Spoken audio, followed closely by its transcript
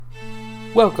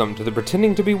Welcome to the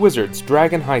Pretending to be Wizards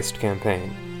Dragon Heist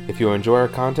campaign. If you enjoy our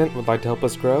content and would like to help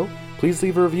us grow, please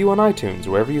leave a review on iTunes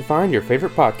or wherever you find your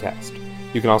favorite podcast.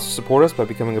 You can also support us by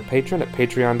becoming a patron at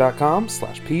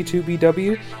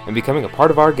patreon.com/p2bw and becoming a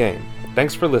part of our game.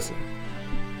 Thanks for listening.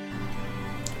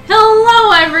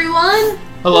 Hello, everyone!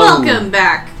 Hello. Welcome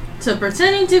back to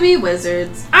Pretending to be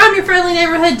Wizards. I'm your friendly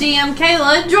neighborhood DM,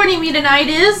 Kayla. Joining me tonight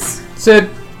is... Sid.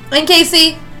 And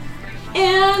Casey.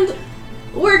 And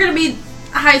we're gonna be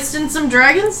heisting some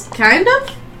dragons. Kind of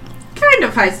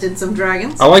heisting some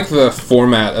dragons. I like the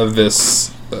format of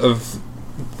this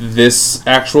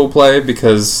actual play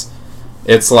because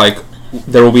it's like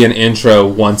there will be an intro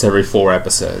once every 4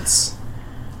 episodes.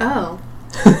 Oh.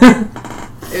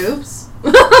 Oops.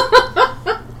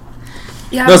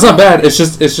 Yeah. No, it's not bad. It's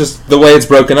just the way it's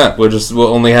broken up. We'll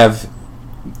only have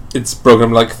it's broken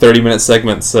up like 30-minute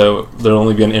segments, so there'll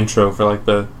only be an intro for like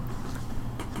the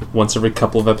once every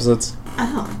couple of episodes.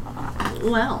 Oh.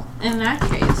 Well, in that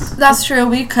case. That's true.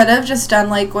 We could have just done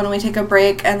like when we take a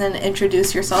break and then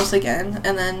introduce yourselves again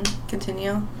and then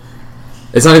continue.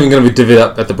 It's not even going to be divvied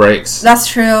up at the breaks. That's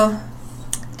true.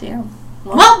 Damn.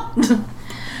 Well,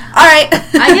 Alright.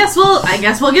 I guess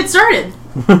we'll get started.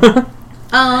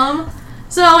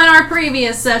 So in our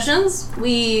previous sessions,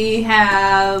 we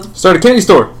have Start a candy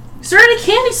store. started a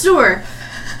candy store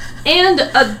and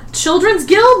a children's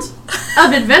guild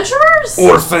of adventurers?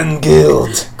 Orphan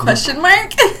Guild. Question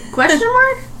mark? Question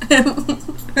mark?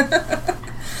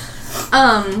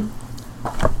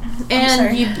 And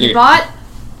sorry. you bought.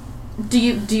 Do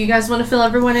you guys want to fill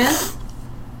everyone in?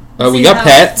 We See got how-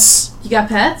 pets. You got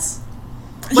pets?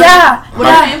 Yeah. What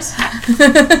are their names?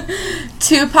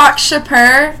 Tupac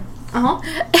Shakur Uh huh.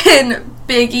 and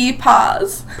Biggie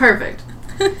Paws. Perfect.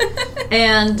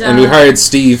 And And we hired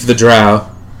Steve the Drow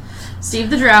Steve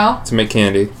the Drow, to make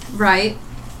candy. right?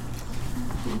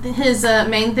 His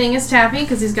main thing is tapping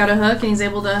because he's got a hook and he's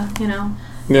able to,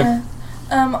 Yeah.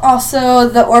 Also,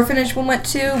 the orphanage we went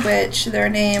to, which their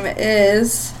name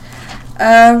is,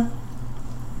 well,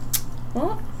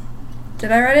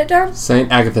 did I write it down? St.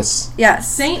 Agathis. Yes.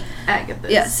 Saint Agathis.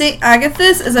 Yeah, St.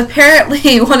 Agathis is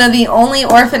apparently one of the only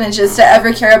orphanages to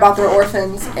ever care about their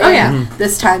orphans in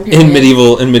this time period. In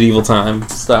medieval time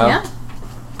style. Yeah,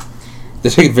 They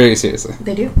take it very seriously.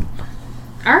 they do.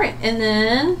 All right, and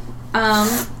then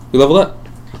We leveled up.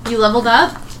 you leveled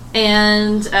up,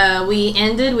 and we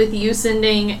ended with you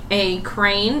sending a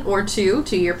crane or two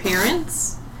to your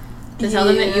parents to tell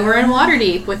them that you were in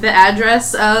Waterdeep with the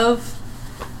address of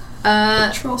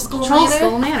Troll Skull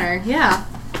Trollskull Manor. Yeah.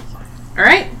 All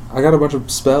right, I got a bunch of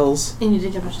spells. and you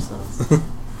did get a bunch of spells.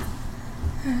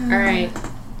 All right,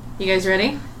 you guys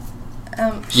ready?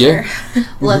 Sure.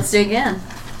 Let's dig in.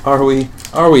 Are we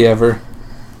ever?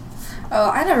 Oh,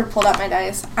 I never pulled out my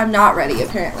dice. I'm not ready,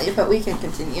 apparently, but we can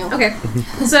continue. Okay,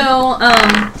 so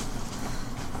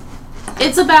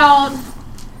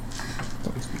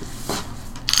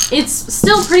it's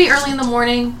still pretty early in the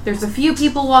morning. There's a few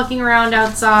people walking around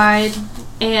outside,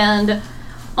 and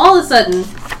all of a sudden,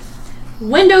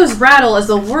 windows rattle as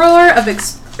the roar of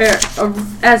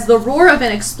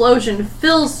an explosion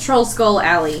fills Trollskull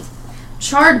Alley.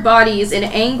 Charred bodies and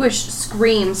anguished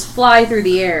screams fly through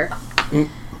the air.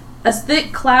 A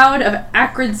thick cloud of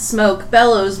acrid smoke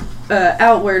bellows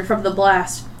outward from the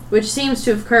blast, which seems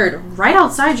to have occurred right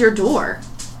outside your door.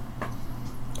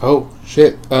 Oh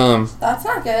shit. That's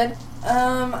not good.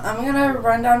 I'm gonna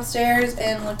run downstairs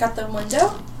and look out the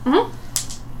window. Mm-hmm.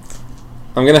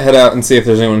 I'm gonna head out and see if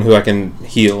there's anyone who I can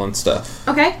heal and stuff.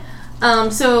 Okay.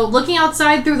 So looking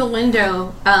outside through the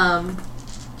window,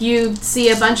 you see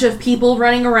a bunch of people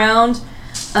running around.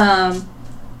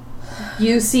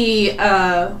 You see,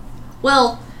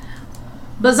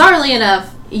 bizarrely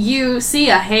enough, you see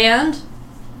a hand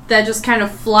that just kind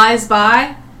of flies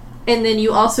by, and then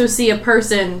you also see a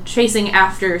person chasing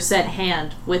after said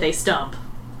hand with a stump.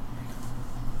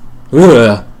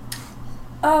 Ugh.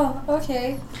 Oh,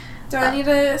 okay. Do I need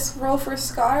to roll for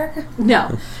Scar?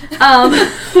 No.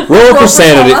 Roll for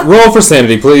sanity. Roll for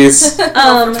sanity, please.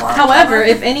 However,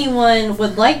 if anyone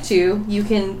would like to, you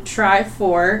can try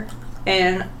for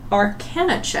an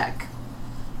Arcana check.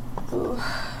 Ooh.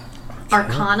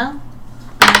 Arcana?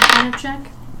 Arcana check?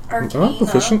 Am I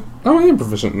proficient? Oh, I am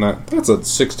proficient in that. That's a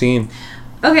 16.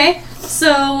 Okay,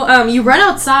 so you run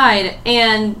outside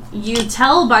and you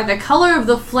tell by the color of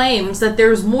the flames that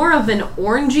there's more of an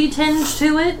orangey tinge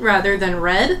to it rather than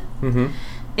red. Mm-hmm.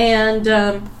 And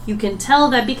you can tell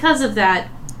that because of that,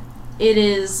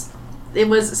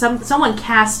 someone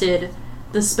casted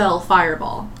the spell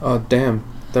Fireball. Oh, damn.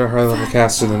 They're a higher level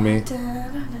caster than me.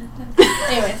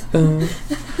 Anyways.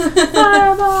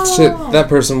 Shit, that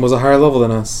person was a higher level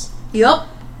than us. Yup.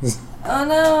 Oh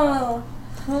no.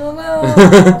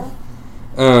 Oh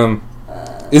no.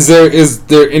 Is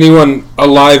there anyone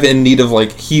alive in need of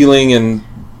like healing and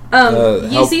you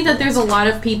help? see that there's a lot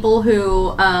of people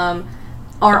who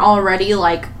are already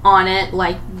like on it,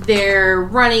 like they're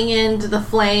running into the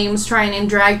flames, trying to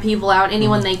drag people out,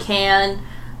 anyone they can.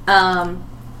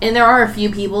 And there are a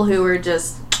few people who are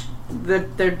just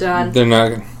they're done. They're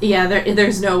not. Yeah,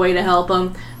 there's no way to help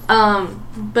them.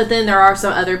 But then there are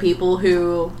some other people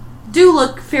who do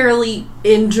look fairly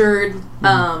injured.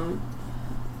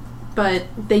 But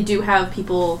they do have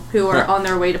people who are on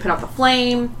their way to put out the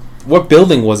flame. What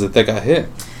building was it that got hit?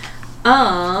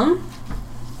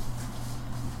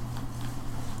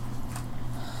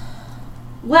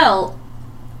 Well,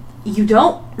 you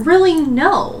don't really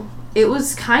know. It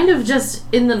was kind of just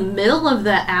in the middle of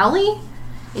the alley,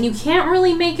 and you can't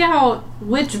really make out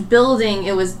which building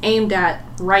it was aimed at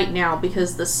right now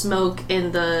because the smoke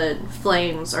and the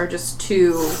flames are just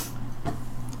too...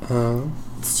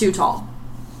 it's too tall.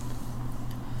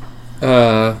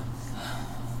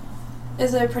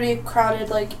 Is it a pretty crowded,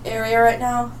 like, area right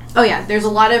now? Oh yeah, there's a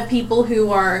lot of people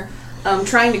who are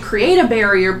trying to create a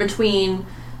barrier between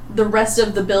the rest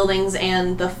of the buildings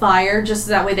and the fire, just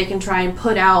so that way they can try and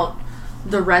put out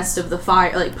the rest of the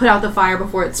fire, like put out the fire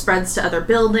before it spreads to other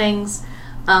buildings,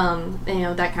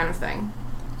 that kind of thing.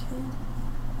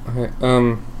 Okay.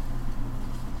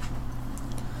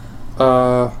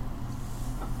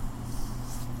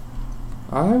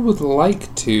 I would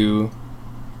like to.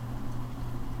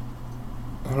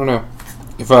 I don't know.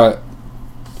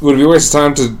 Would it be a waste of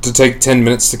time to take 10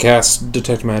 minutes to cast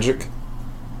Detect Magic?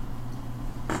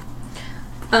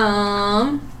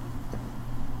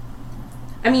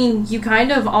 I mean, you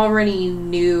kind of already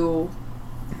knew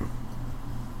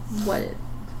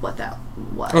what that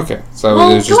was. Okay, so well,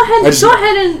 there's go ahead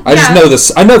and. I just know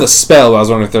this. I know the spell. I was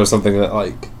wondering if there was something that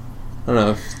like. I don't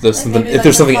know if there's something. If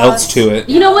there's something else to it.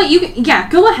 You know what?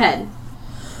 Go ahead.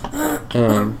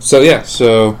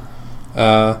 So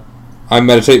I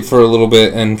meditate for a little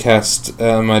bit and cast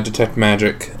my Detect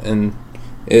Magic, and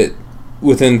it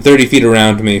within 30 feet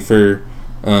around me for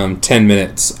 10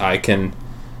 minutes I can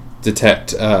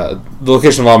detect the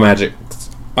location of all magic.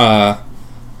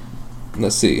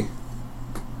 Let's see.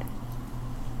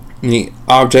 The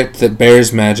object that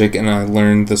bears magic, and I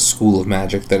learn the school of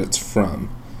magic that it's from.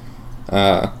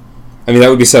 I mean, that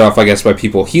would be set off, I guess, by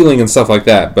people healing and stuff like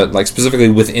that, but like specifically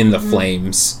within the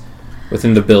flames,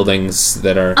 within the buildings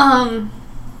that are.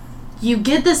 You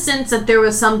get the sense that there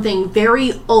was something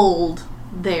very old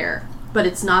there, but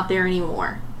it's not there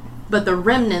anymore. But the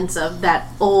remnants of that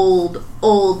old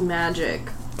magic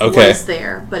was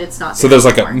there, but it's not there. So there's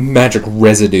anymore. like a magic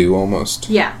residue almost.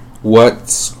 Yeah. What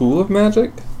school of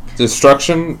magic?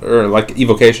 Destruction or like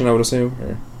evocation, I would assume,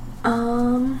 or.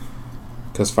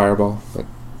 Because fireball, but.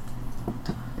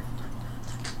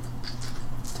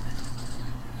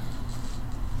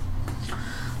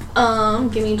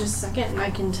 Give me just a second and I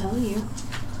can tell you.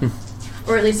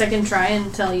 Or at least I can try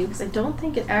and tell you, because I don't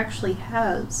think it actually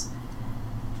has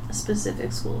a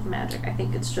specific school of magic. I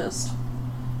think it's just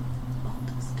old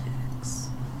as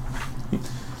dicks.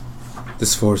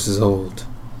 This force is old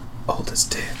as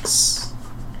dicks.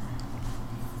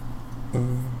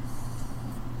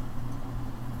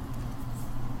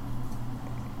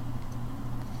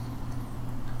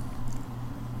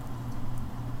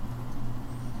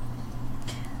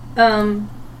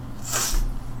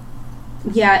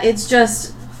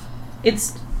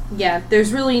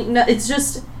 There's really no, it's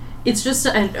just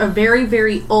a very,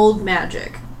 very old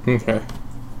magic. Okay.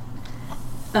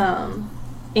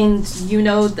 And you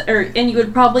know, and you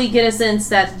would probably get a sense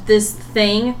that this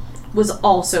thing was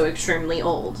also extremely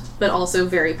old, but also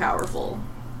very powerful.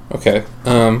 Okay.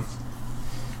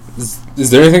 Is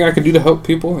there anything I can do to help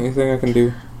people? Anything I can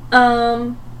do?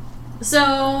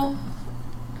 So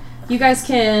you guys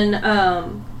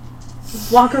can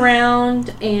walk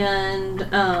around and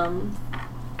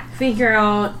figure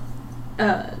out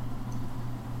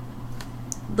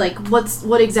like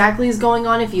what exactly is going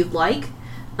on if you'd like.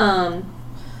 Do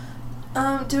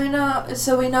we know?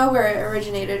 So we know where it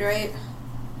originated, right?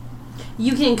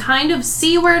 You can kind of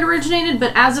see where it originated,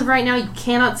 but as of right now, you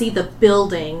cannot see the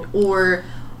building or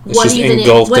everything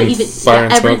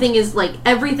is like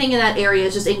everything in that area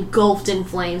is just engulfed in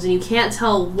flames, and you can't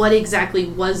tell what exactly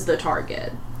was the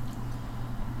target.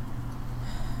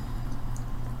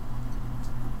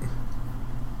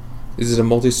 Is it a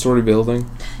multi-story building?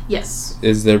 Yes.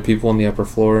 Is there people on the upper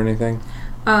floor or anything?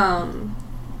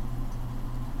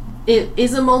 It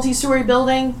is a multi-story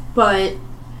building, but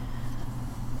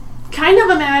kind of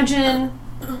imagine,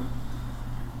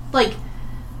 like,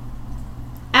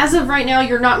 as of right now,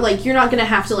 you're not gonna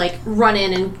have to like run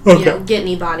in and you know get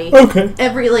anybody. Okay.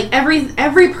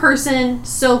 Every person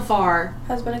so far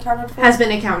Has been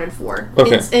accounted for.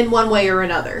 Okay. It's in one way or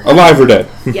another. Alive or dead?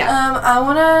 Yeah. I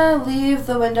want to leave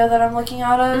the window that I'm looking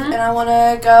out of, Mm-hmm. and I want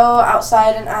to go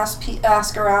outside and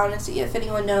ask around and see if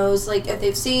anyone knows, like, if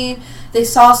they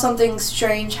saw something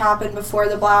strange happen before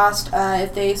the blast,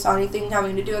 if they saw anything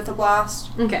having to do with the blast.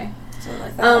 Okay. Something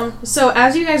like that. So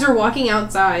as you guys are walking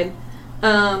outside,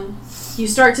 you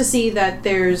start to see that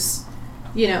there's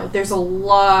a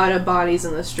lot of bodies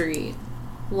in the street,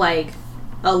 like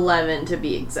 11 to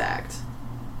be exact.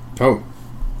 Oh.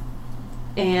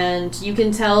 And you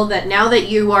can tell that now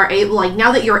that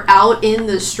you're out in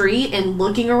the street and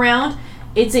looking around,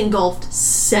 it's engulfed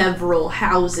several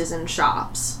houses and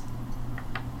shops.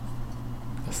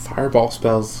 The fireball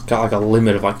spell's got like a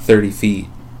limit of like 30 feet.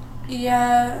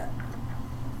 Yeah.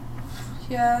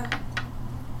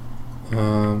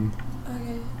 Um.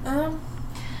 Okay.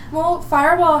 Well,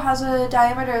 fireball has a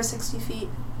diameter of 60 feet.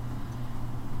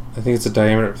 I think it's a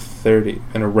diameter of 30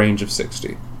 and a range of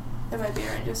 60. It might be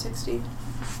a range of 60. I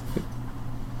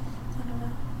don't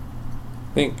know.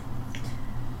 I think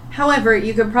However,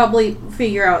 you could probably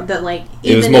figure out that like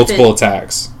it was multiple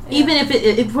attacks. Even if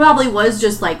it probably was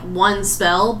just like one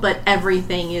spell, but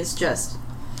everything is just...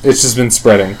 It's just been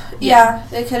spreading. Yeah,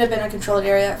 it could have been a controlled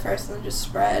area at first and then just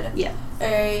spread. Yeah.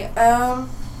 Alright,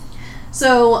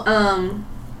 So,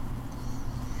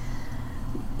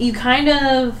 you kind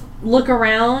of look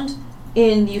around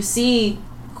and you see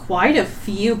quite a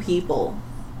few people.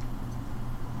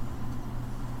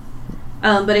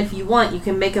 But if you want, you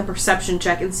can make a perception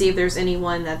check and see if there's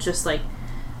anyone that just like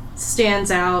stands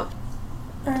out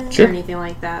Sure. or anything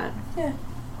like that. Yeah.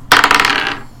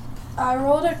 I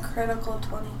rolled a critical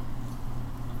 20.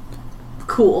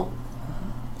 Cool.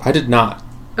 I did not.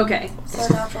 Okay. So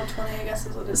a natural 20, I guess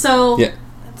is what it is. So Yeah.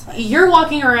 That's fine. you're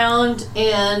walking around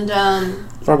and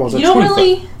Fireball's at you're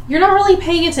 20 foot. not really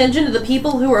paying attention to the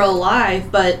people who are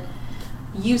alive, but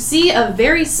you see a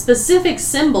very specific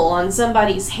symbol on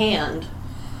somebody's hand.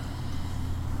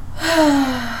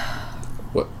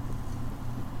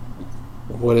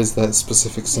 What is that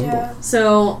specific symbol? Yeah.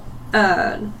 So,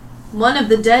 one of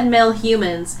the dead male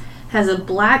humans has a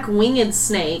black winged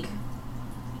snake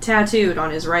tattooed on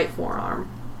his right forearm.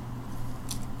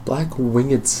 Black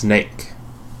winged snake.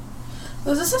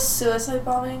 Was this a suicide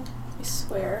bombing? I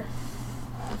swear.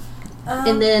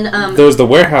 And then, There was the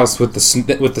warehouse with the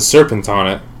serpent on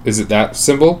it. Is it that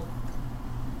symbol?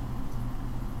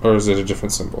 Or is it a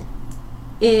different symbol?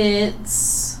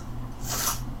 it's...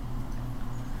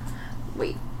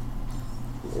 Wait.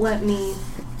 Let me...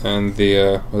 And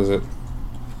the, what is it?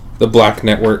 The black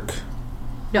network.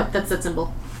 No, that's that symbol.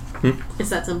 Hmm? It's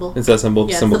that symbol. Is that symbol?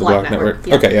 Yeah, Symbol it's of the the black black network.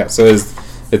 network, yeah. Okay, yeah. So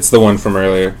it's the one from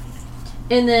earlier.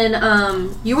 And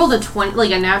then, you rolled a 20, like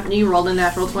you rolled a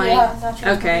natural 20? Yeah,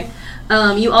 natural Okay.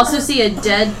 You also see a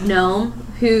dead gnome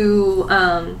who,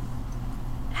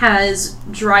 has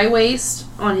dry waste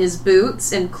on his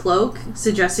boots and cloak,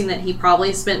 suggesting that he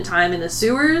probably spent time in the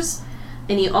sewers.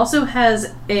 And he also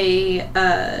has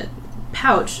a,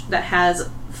 pouch that has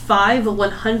 5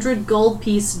 100 gold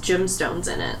piece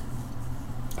gemstones in it.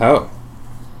 Oh.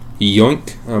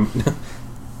 Yoink.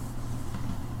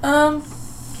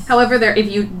 However,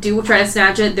 if you do try to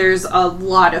snatch it, there's a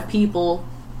lot of people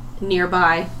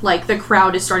nearby. Like, the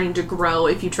crowd is starting to grow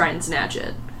if you try and snatch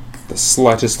it. The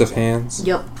slightest of hands.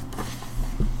 Yep.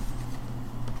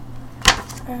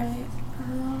 Alright.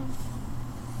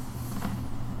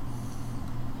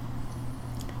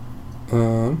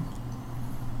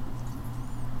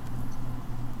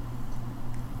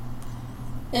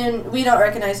 And we don't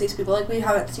recognize these people. Like, we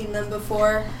haven't seen them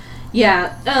before.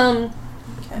 Yeah,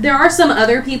 there are some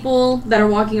other people that are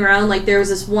walking around. Like, there was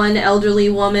this one elderly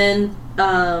woman,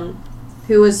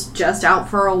 who was just out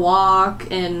for a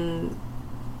walk, and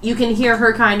you can hear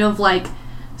her kind of, like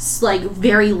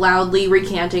very loudly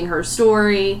recanting her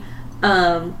story.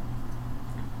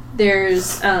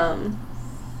 There's, a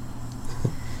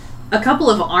couple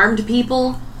of armed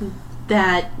people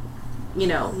that, you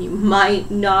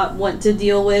might not want to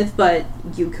deal with, but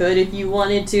you could if you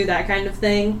wanted to, that kind of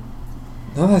thing.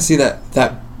 Now that I see that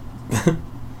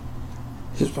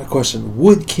here's my question: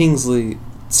 Would Kingsley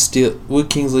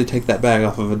take that bag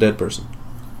off of a dead person?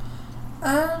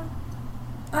 I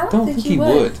don't Don't think think he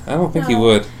would. I don't think he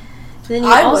would. Then you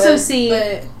I also would, see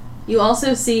but you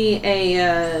also see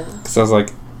a Because I was like,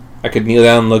 I could kneel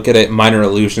down, look at it, minor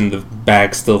illusion, the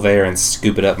bag's still there, and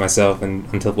scoop it up myself, and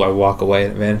until I walk away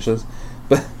and it vanishes.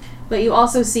 But But you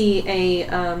also see a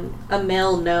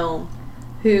male gnome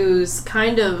who's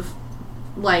kind of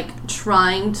like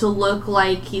trying to look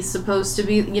like he's supposed to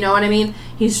be, you know what I mean?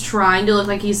 He's trying to look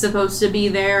like he's supposed to be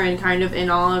there and kind of in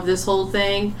awe of this whole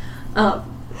thing.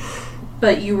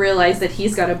 But you realize that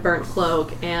he's got a burnt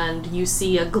cloak and you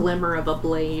see a glimmer of a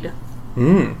blade.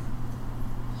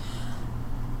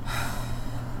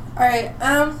 Alright,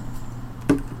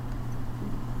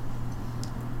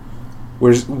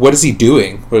 What is he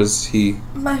doing? What is he...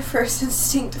 my first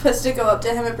instinct was to go up to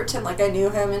him and pretend like I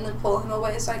knew him and then pull him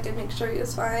away so I could make sure he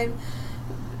was fine.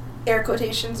 Air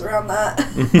quotations around that.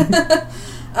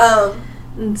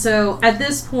 And so at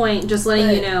this point, just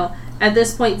letting you know, at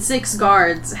this point 6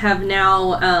 guards have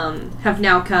now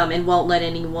come and won't let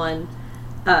anyone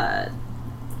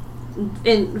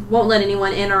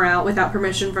in or out without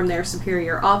permission from their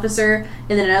superior officer,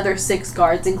 and then another 6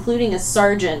 guards, including a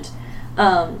sergeant,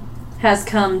 has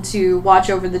come to watch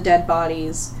over the dead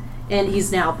bodies, and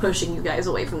he's now pushing you guys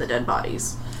away from the dead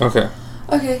bodies. Okay.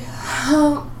 Okay.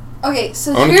 Okay,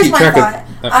 so I wanna here's keep my track thought.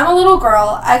 of- I'm a little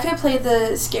girl. I could play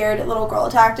the scared little girl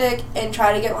tactic and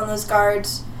try to get one of those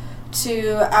guards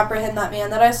to apprehend that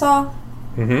man that I saw.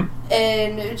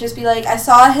 And just be like, I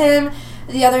saw him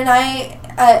the other night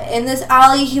in this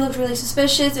alley. He looked really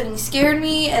suspicious and he scared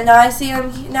me, and now I see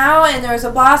him now and there's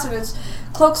a blast and his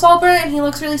cloak's all burnt and he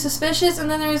looks really suspicious,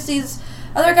 and then there's these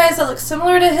other guys that look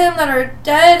similar to him that are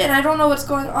dead and I don't know what's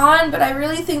going on, but I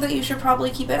really think that you should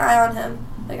probably keep an eye on him.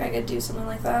 Like, I could do something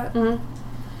like that. Mm-hmm.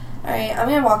 Alright, I'm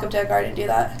gonna walk up to a guard and do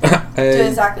that. Do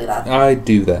exactly that. I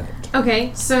do that.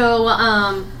 Okay, so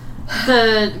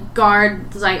the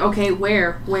guard's like, okay,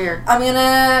 where? I'm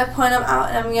gonna point him out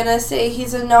and I'm gonna say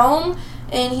he's a gnome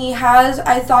and he has,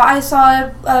 I thought I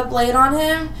saw a blade on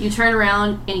him. You turn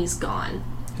around and he's gone.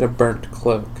 He had a burnt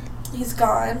cloak. He's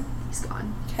gone. He's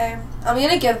gone. Okay. I'm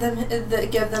gonna give them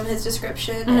his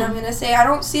description, Mm-hmm. and I'm gonna say I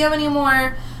don't see him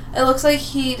anymore. It looks like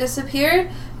he disappeared,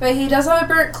 but he does have a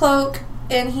burnt cloak,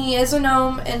 and he is a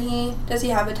gnome. And does he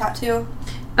have a tattoo?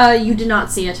 You did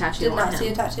not see a tattoo Did on not him. see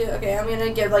a tattoo. Okay, I'm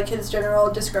gonna give like his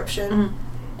general description,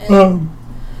 Mm-hmm. and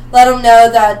let him know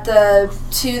that the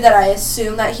 2 that I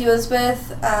assume that he was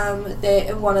with,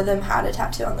 one of them had a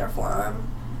tattoo on their forearm,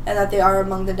 and that they are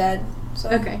among the dead. So.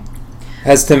 Okay.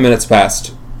 Has 10 minutes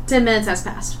passed? 10 minutes has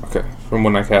passed. Okay, from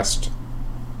when I cast...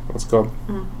 What's it called?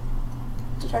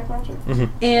 Detect magic.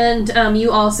 And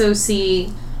you also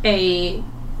see a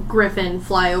griffin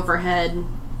fly overhead,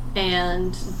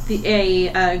 and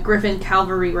a griffin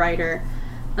cavalry rider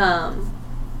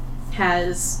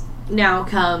has now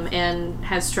come and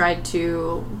has tried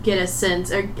to get a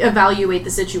sense, or evaluate the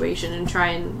situation and try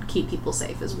and keep people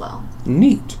safe as well.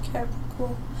 Neat. Okay,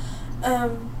 cool.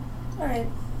 Alright.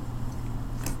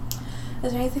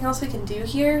 Is there anything else we can do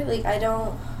here? Like,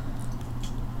 I'm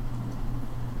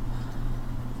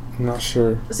not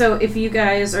sure. So if you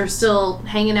guys are still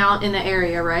hanging out in the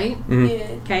area, right?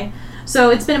 Yeah. Okay. So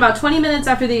it's been about 20 minutes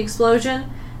after the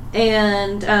explosion,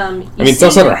 and it's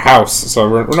outside our house, so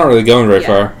we're not really going very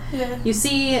far. Yeah. You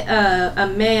see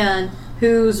a man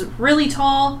who's really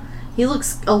tall. He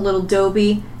looks a little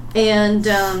doby, and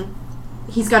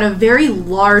he's got a very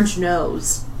large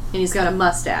nose, and he's got a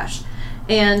mustache,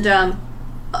 and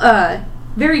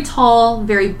very tall,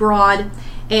 very broad,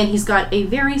 and he's got a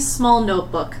very small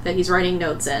notebook that he's writing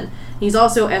notes in. He's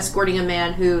also escorting a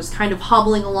man who's kind of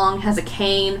hobbling along, has a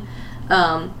cane,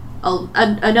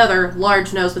 another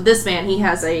large nose, but this man, he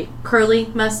has a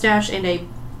curly mustache and a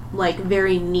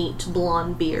very neat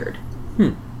blonde beard.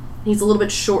 He's a little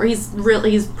bit short.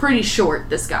 He's pretty short,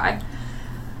 this guy.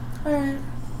 Alright.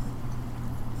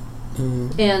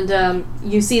 And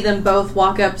you see them both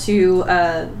walk up to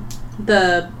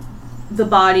the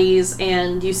bodies,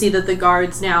 and you see that the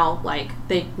guards now,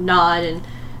 they nod and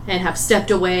have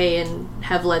stepped away and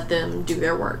have let them do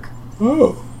their work.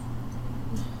 Oh.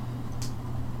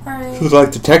 Alright. It's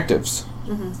like detectives.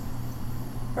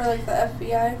 Or like the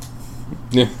FBI.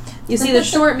 Yeah. You see the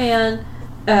short man,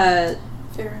 Bureau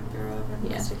of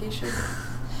Investigation.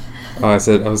 Oh, I was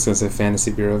going to say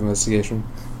Fantasy Bureau of Investigation.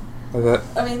 Like that.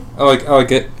 I mean... I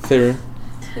like it. Favorite.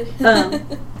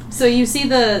 so you see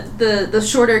the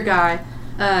shorter guy,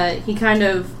 he kind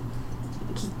of,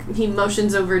 he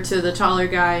motions over to the taller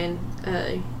guy, and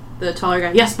the taller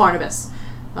guy, yes, Barnabas.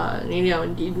 And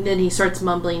then he starts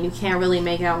mumbling. You can't really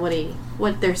make out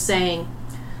what they're saying.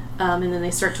 And then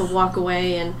they start to walk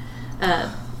away, and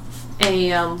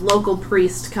a local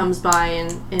priest comes by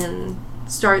and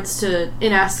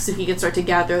asks if he can start to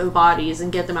gather the bodies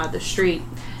and get them out of the street.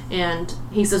 And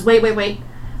he says, wait, let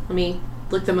me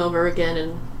look them over again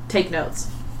and take notes.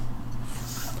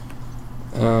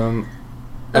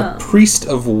 A priest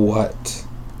of what?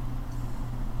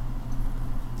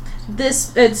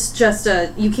 It's just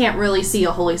you can't really see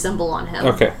a holy symbol on him.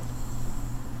 Okay.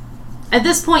 At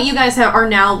this point, you guys are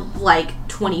now like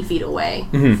 20 feet away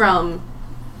from,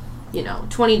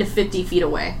 20 to 50 feet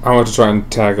away. I want to try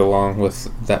and tag along with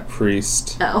that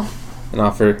priest. Oh. And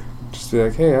offer, just be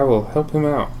like, hey, I will help him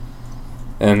out.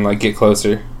 And, like, get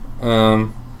closer.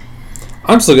 I'm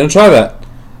still going to try that.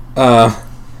 I'm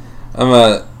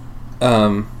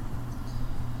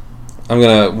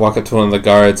going to walk up to one of the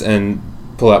guards and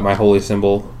pull out my holy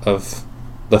symbol of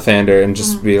Lathander and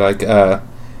just be like,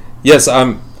 yes,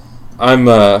 I'm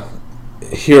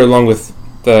here along with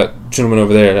that gentleman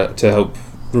over there to help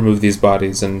remove these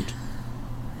bodies and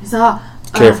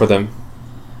care for them.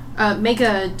 Make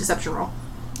a deception roll.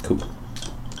 Cool.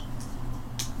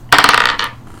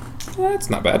 That's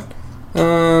not bad.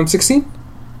 16?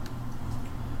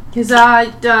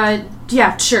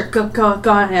 Yeah, sure, go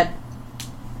ahead.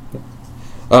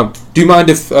 Do you mind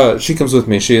if she comes with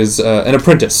me? She is an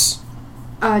apprentice.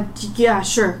 Yeah,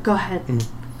 sure, go ahead.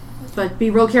 But be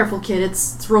real careful, kid.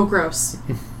 It's real gross.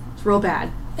 It's real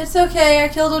bad. It's okay, I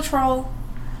killed a troll.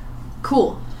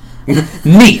 Cool.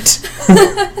 Neat!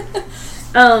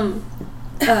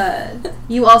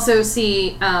 You also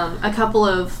see a couple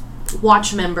of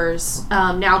watch members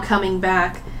now coming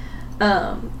back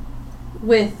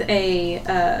with a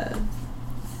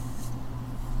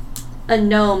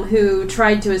gnome who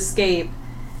tried to escape,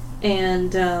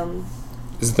 and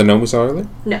is it the gnome we saw earlier?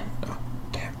 No. Oh,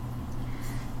 damn.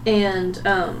 And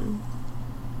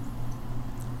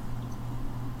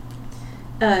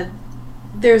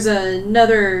there's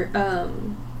another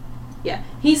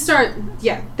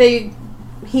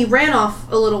he ran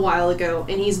off a little while ago,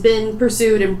 and he's been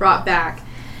pursued and brought back,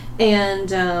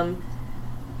 and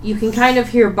you can kind of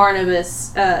hear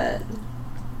Barnabas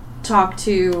talk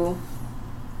to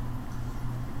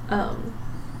him,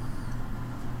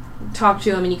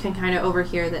 and you can kind of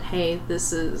overhear that, hey,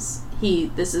 this is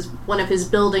one of his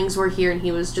buildings were here, and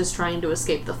he was just trying to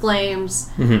escape the flames,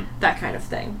 that kind of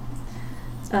thing.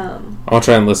 I'll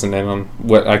try and listen in on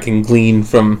what I can glean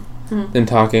from them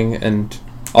talking, and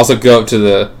also go up to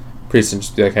the priest and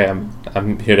just be like, hey,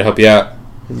 I'm here to help you out.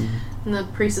 And the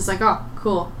priest is like, oh,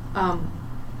 cool.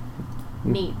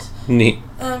 Neat.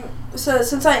 So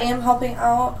since I am helping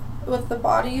out with the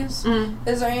bodies,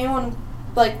 is there anyone,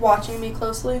 like, watching me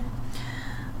closely?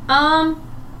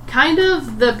 Kind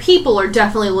of. The people are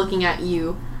definitely looking at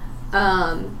you.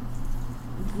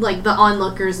 Like, the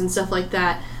onlookers and stuff like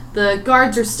that. The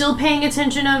guards are still paying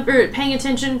attention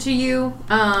to you,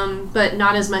 but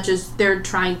not as much as they're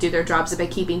trying to do their jobs by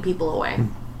keeping people away.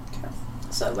 Okay.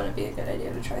 So it wouldn't be a good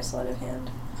idea to try sleight of hand.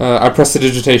 I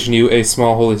prestidigitation you a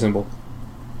small holy symbol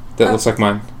that looks like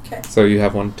mine. Okay. So you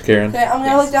have one to carry on. Okay, I'm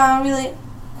gonna look down and be like,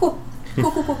 cool.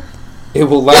 It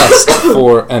will last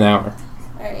for an hour.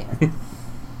 Alright.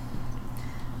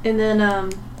 And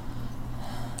then,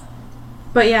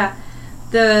 but yeah,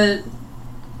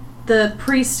 the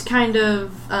priest kind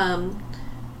of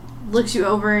looks you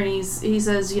over, and he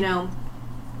says,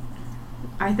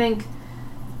 I think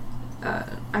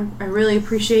I really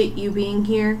appreciate you being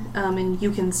here, and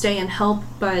you can stay and help,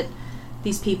 but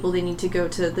these people, they need to go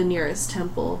to the nearest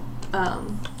temple,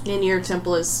 and your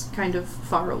temple is kind of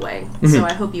far away, so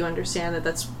I hope you understand that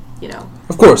that's,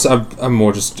 Of course, I'm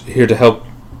more just here to help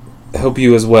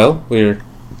you as well. We're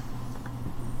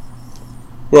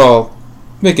all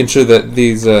making sure that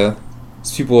these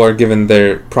people are given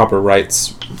their proper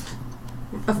rights.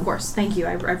 Of course, thank you.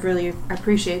 I really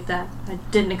appreciate that. I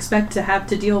didn't expect to have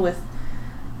to deal with,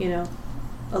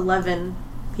 11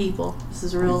 people. This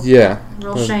is real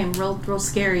shame, real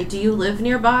scary. Do you live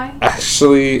nearby?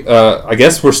 Actually, I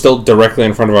guess we're still directly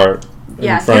in front of of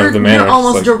the manor. You're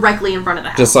almost directly in front of the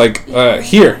house. Just like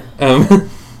here.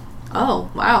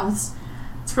 Oh wow, it's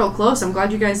real close. I'm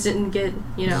glad you guys didn't get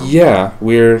Yeah,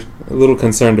 we're a little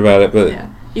concerned about it, but yeah.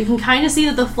 You can kind of see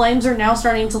that the flames are now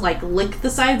starting to lick the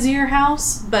sides of your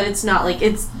house, but it's not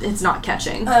it's not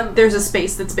catching. There's a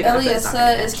space that's big enough.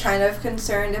 Elisa is kind of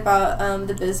concerned about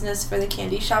the business for the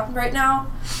candy shop right now,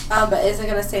 but isn't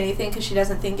going to say anything because she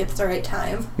doesn't think it's the right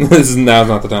time. Now's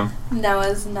not the time. Now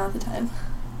is not the time.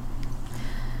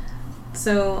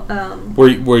 So,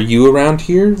 were you around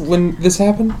here when this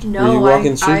happened? No, were you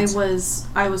walking streets?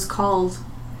 I was called.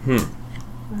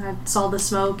 I saw the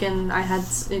smoke, and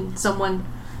someone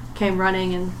came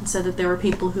running and said that there were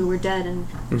people who were dead and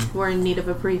were in need of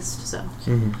a priest. So,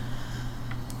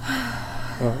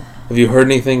 have you heard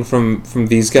anything from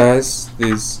these guys?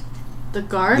 The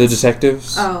guards, the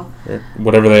detectives, or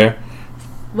whatever they are.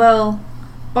 Well,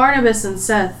 Barnabas and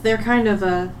Seth, they're kind of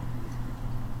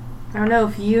I don't know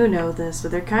if you know this,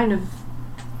 but they're kind of,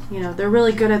 they're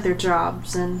really good at their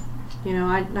jobs, and,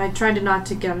 I tried to not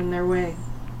to get in their way,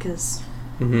 because,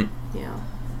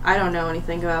 I don't know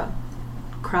anything about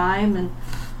crime, and,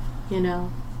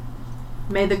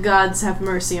 may the gods have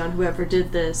mercy on whoever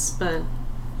did this, but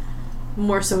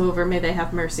more so over, may they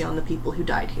have mercy on the people who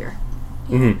died here.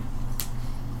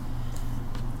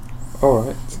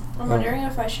 Alright. I'm wondering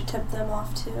if I should tip them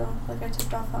off too, like I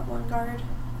tipped off that one guard.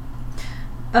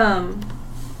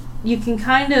 You can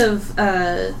kind of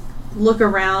look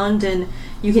around, and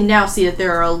you can now see that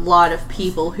there are a lot of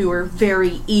people who are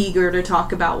very eager to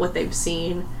talk about what they've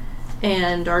seen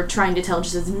and are trying to tell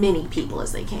just as many people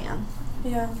as they can.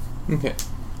 Yeah. Okay.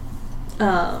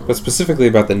 But specifically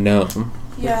about the gnome.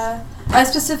 Yeah. I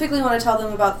specifically want to tell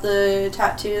them about the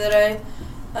tattoo that I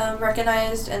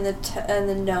recognized and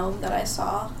the gnome that I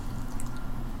saw.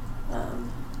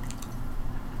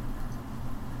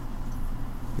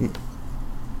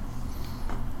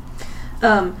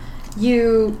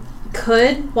 You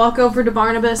could walk over to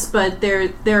Barnabas, but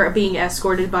they're being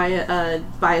escorted by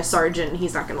a sergeant, and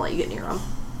he's not going to let you get near them.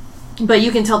 But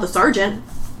you can tell the sergeant.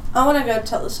 I want to go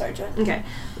tell the sergeant. Okay.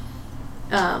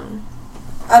 On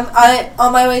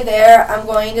my way there, I'm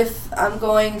going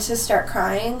to start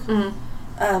crying.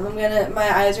 Mm-hmm.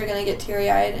 My eyes are gonna get teary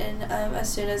eyed, and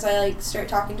as soon as I start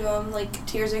talking to him,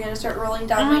 tears are gonna start rolling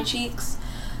down my cheeks.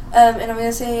 And I'm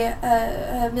gonna say,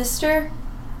 Mister,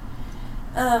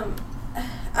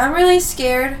 I'm really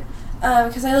scared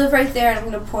because I live right there, and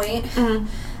I'm gonna point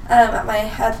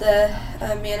at the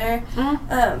manor.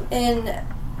 And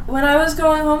when I was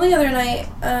going home the other night,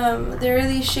 there were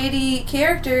these shady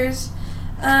characters.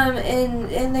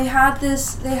 And they had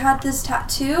this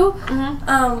tattoo.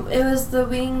 It was the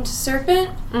winged serpent.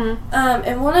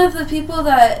 And one of the people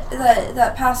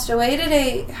that passed away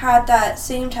today had that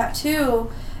same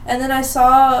tattoo. And then I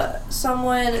saw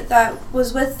someone that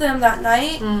was with them that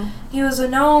night. He was a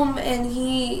gnome, and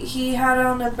he had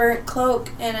on a burnt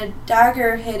cloak and a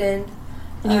dagger hidden.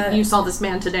 And you saw this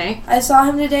man today? I saw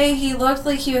him today. He looked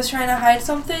like he was trying to hide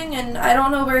something, and I don't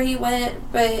know where he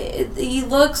went, but he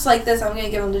looks like this. I'm going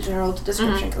to give him the general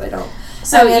description because I don't.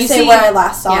 So I'm going to say where I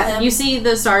last saw him. You see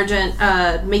the sergeant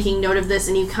making note of this,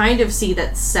 and you kind of see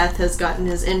that Seth has gotten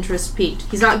his interest piqued.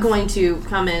 He's not going to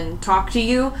come and talk to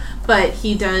you, but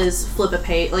he does flip a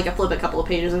couple of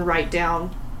pages and write down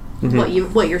what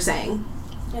you're saying.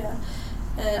 Yeah.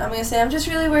 And I'm going to say, I'm just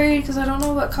really worried because I don't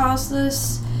know what caused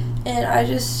this. And I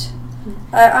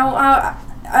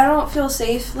don't feel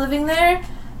safe living there,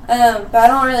 but I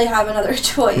don't really have another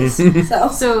choice.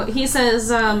 So he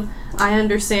says, I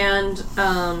understand,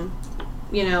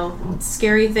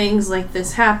 scary things like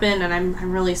this happen, and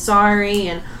I'm really sorry,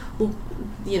 and,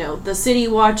 the City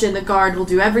Watch and the Guard will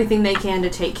do everything they can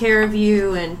to take care of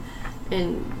you, and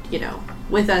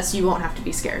with us, you won't have to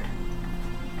be scared.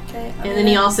 Okay. And then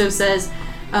he also says,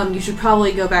 you should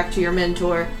probably go back to your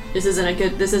mentor. This isn't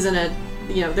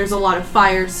there's a lot of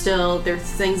fire still. There's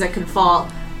things that could fall.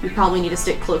 You probably need to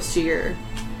stick close to your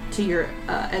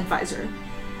advisor.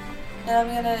 And I'm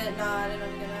going to nod, and I'm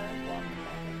going to walk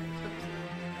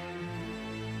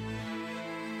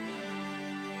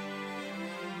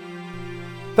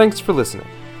Thanks for listening.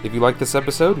 If you like this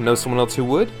episode and know someone else who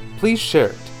would, please share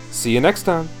it. See you next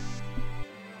time.